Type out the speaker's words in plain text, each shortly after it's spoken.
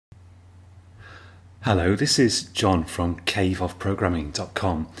Hello, this is John from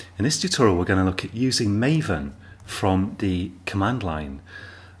caveofprogramming.com. In this tutorial we're going to look at using Maven from the command line.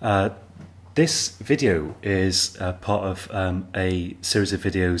 This video is part of a series of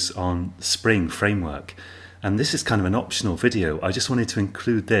videos on Spring framework, and this is kind of an optional video. I just wanted to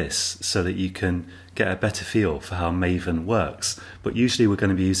include this so that you can get a better feel for how Maven works, but usually we're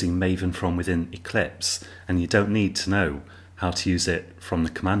going to be using Maven from within Eclipse, and you don't need to know how to use it from the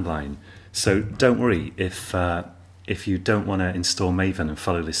command line. So don't worry if you don't want to install Maven and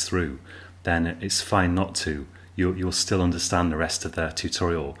follow this through, then it's fine not to. You'll still understand the rest of the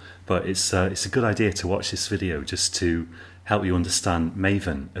tutorial, but it's a good idea to watch this video just to help you understand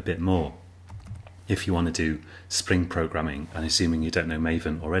Maven a bit more if you want to do Spring programming, and assuming you don't know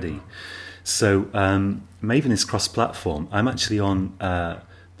Maven already. So Maven is cross-platform. I'm actually on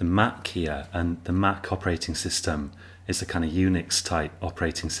the Mac here, and the Mac operating system is a kind of Unix type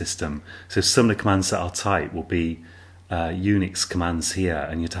operating system. So some of the commands that I'll type will be Unix commands here,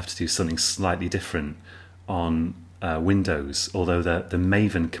 and you'd have to do something slightly different on Windows, although the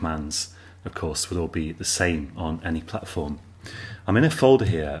Maven commands, of course, will all be the same on any platform. I'm in a folder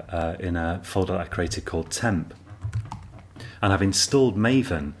here, in a folder I created called temp, and I've installed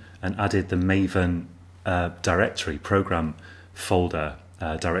Maven and added the Maven directory, program folder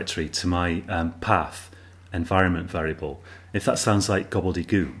directory, to my path environment variable. If that sounds like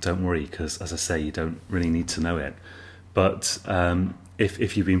gobbledygook, don't worry, because as I say, you don't really need to know it. But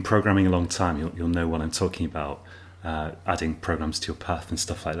if you've been programming a long time, you'll know what I'm talking about, adding programs to your path and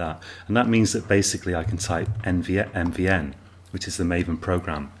stuff like that. And that means that basically I can type MVN, which is the Maven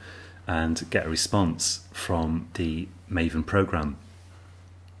program, and get a response from the Maven program.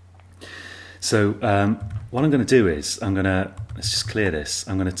 So what I'm going to do is let's just clear this.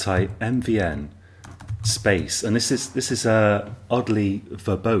 I'm going to type MVN space, and this is a oddly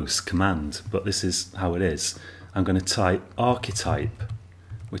verbose command, but this is how it is. I'm going to type archetype,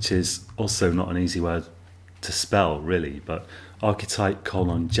 which is also not an easy word to spell really, but archetype :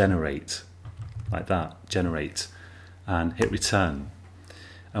 generate, like that, generate, and hit return.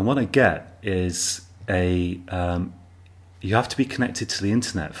 And what I get is you have to be connected to the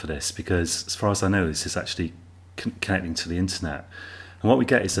internet for this, because as far as I know, this is actually connecting to the internet. And what we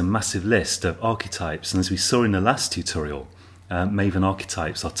get is a massive list of archetypes, and as we saw in the last tutorial, Maven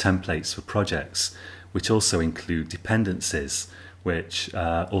archetypes are templates for projects, which also include dependencies, which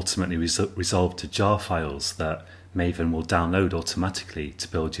ultimately resolve to jar files that Maven will download automatically to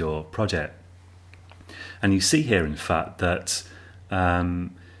build your project. And you see here, in fact, that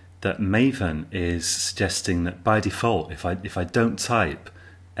that Maven is suggesting that by default, if I don't type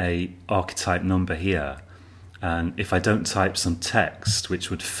a archetype number here, and if I don't type some text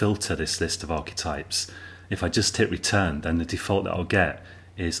which would filter this list of archetypes, if I just hit return, then the default that I'll get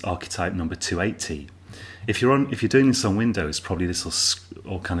is archetype number 280. If you're doing this on Windows, probably this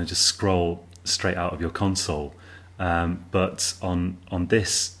will kind of just scroll straight out of your console. But on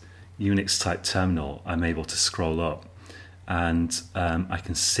this Unix type terminal, I'm able to scroll up, and I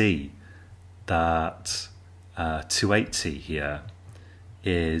can see that 280 here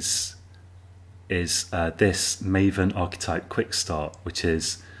is this Maven archetype quick start, which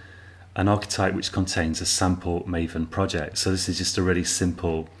is an archetype which contains a sample Maven project. So this is just a really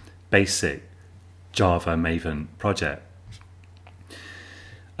simple, basic Java Maven project.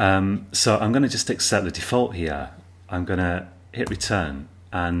 So I'm going to just accept the default here. I'm going to hit return,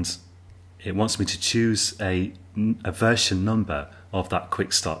 and it wants me to choose a version number of that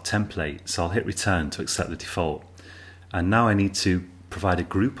quick start template. So I'll hit return to accept the default. And now I need to provide a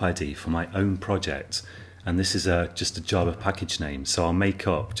group ID for my own project, and this is just a Java package name. So I'll make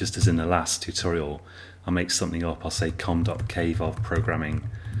up, just as in the last tutorial, I'll make something up. I'll say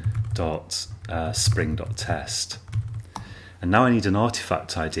com.caveofprogramming.spring.test. And now I need an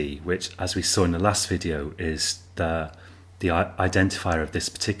artifact ID, which, as we saw in the last video, is the identifier of this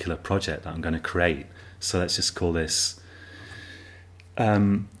particular project that I'm going to create. So let's just call this,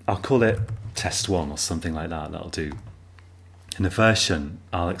 I'll call it test1 or something like that. That'll do. In the version,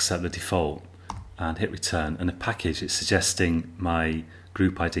 I'll accept the default and hit return. And the package, it's suggesting my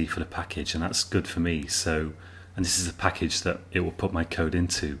group ID for the package, and that's good for me. So, and this is a package that it will put my code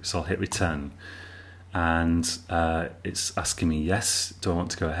into. So I'll hit return, and it's asking me, yes, do I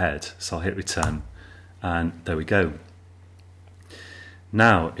want to go ahead? So I'll hit return, and there we go.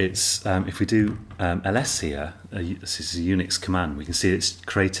 Now it's if we do ls here, this is a Unix command, we can see it's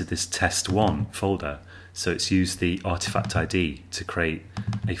created this test1 folder. So it's used the artifact ID to create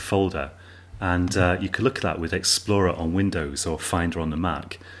a folder, and you could look at that with Explorer on Windows or Finder on the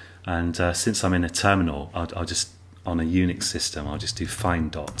Mac. And since I'm in a terminal, I'll just, on a Unix system, I'll just do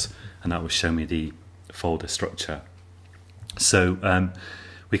find dot, and that will show me the folder structure. So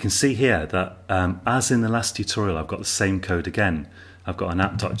we can see here that as in the last tutorial, I've got the same code again. I've got an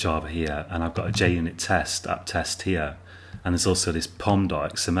app.java here, and I've got a JUnit test, app test here, and there's also this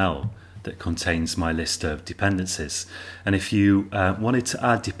pom.xml that contains my list of dependencies. And if you wanted to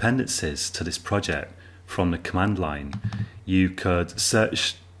add dependencies to this project from the command line, you could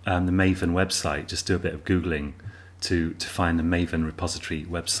search the Maven website, just do a bit of Googling to find the Maven repository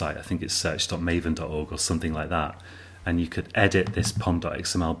website. I think it's search.maven.org or something like that. And you could edit this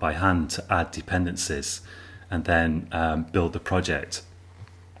pom.xml by hand to add dependencies and then build the project.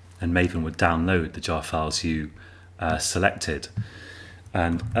 And Maven would download the jar files you selected.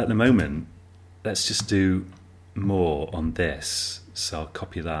 And at the moment, let's just do more on this. So I'll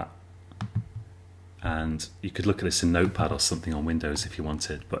copy that. And you could look at this in Notepad or something on Windows if you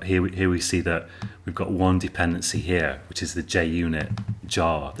wanted. But here we see that we've got one dependency here, which is the JUnit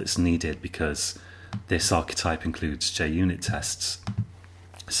jar that's needed because this archetype includes JUnit tests.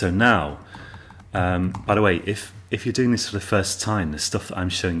 So now, by the way, if you're doing this for the first time, the stuff that I'm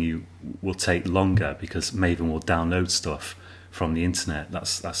showing you will take longer because Maven will download stuff from the internet.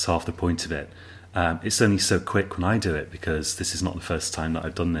 That's half the point of it. It's only so quick when I do it because this is not the first time that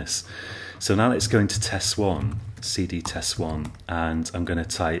I've done this. So now let's go into test1, cd test1, and I'm going to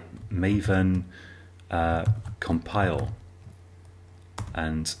type Maven compile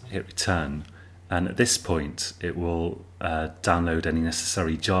and hit return. And at this point, it will download any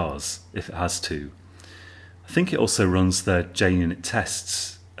necessary jars if it has to. I think it also runs the JUnit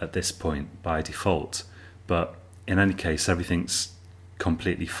tests at this point by default, but in any case, everything's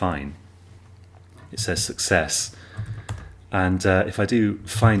completely fine. It says success. And if I do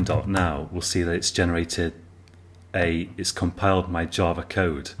find .now, we'll see that it's generated it's compiled my Java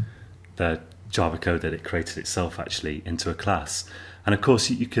code, the Java code that it created itself actually, into a class. And of course,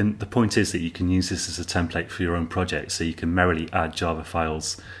 the point is that you can use this as a template for your own project, so you can merrily add Java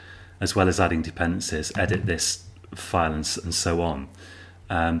files as well as adding dependencies, edit this file and so on.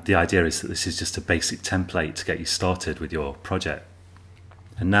 The idea is that this is just a basic template to get you started with your project.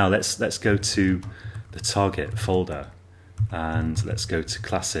 And now let's go to the target folder and let's go to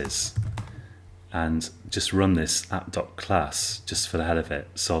classes and just run this app.class just for the hell of it.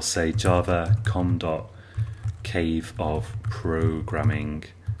 So I'll say java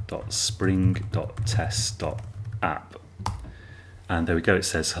com.caveofprogramming.spring.test.app, and there we go, it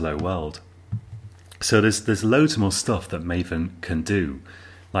says hello world. So there's loads more stuff that Maven can do.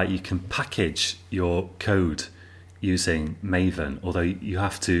 Like you can package your code using Maven, although you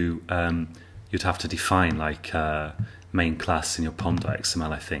have to you'd have to define like main class in your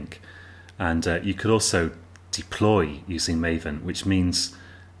pom.xml, I think. And you could also deploy using Maven, which means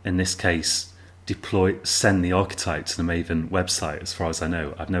in this case send the archetype to the Maven website. As far as I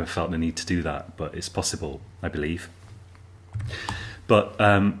know, I've never felt the need to do that, but it's possible, I believe. But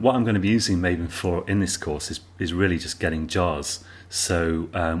what I'm going to be using Maven for in this course is really just getting jars. So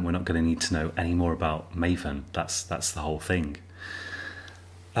we're not going to need to know any more about Maven. That's the whole thing.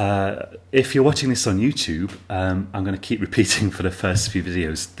 If you're watching this on YouTube, I'm going to keep repeating for the first few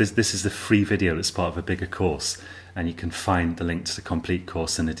videos. This is the free video that's part of a bigger course, and you can find the link to the complete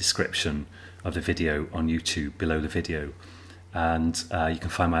course in the description of the video on YouTube below the video. And you can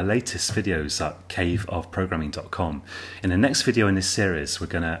find my latest videos at caveofprogramming.com. In the next video in this series, we're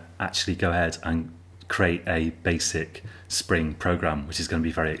going to actually go ahead and create a basic Spring program, which is going to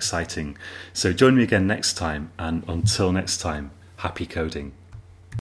be very exciting. So join me again next time, and until next time, happy coding.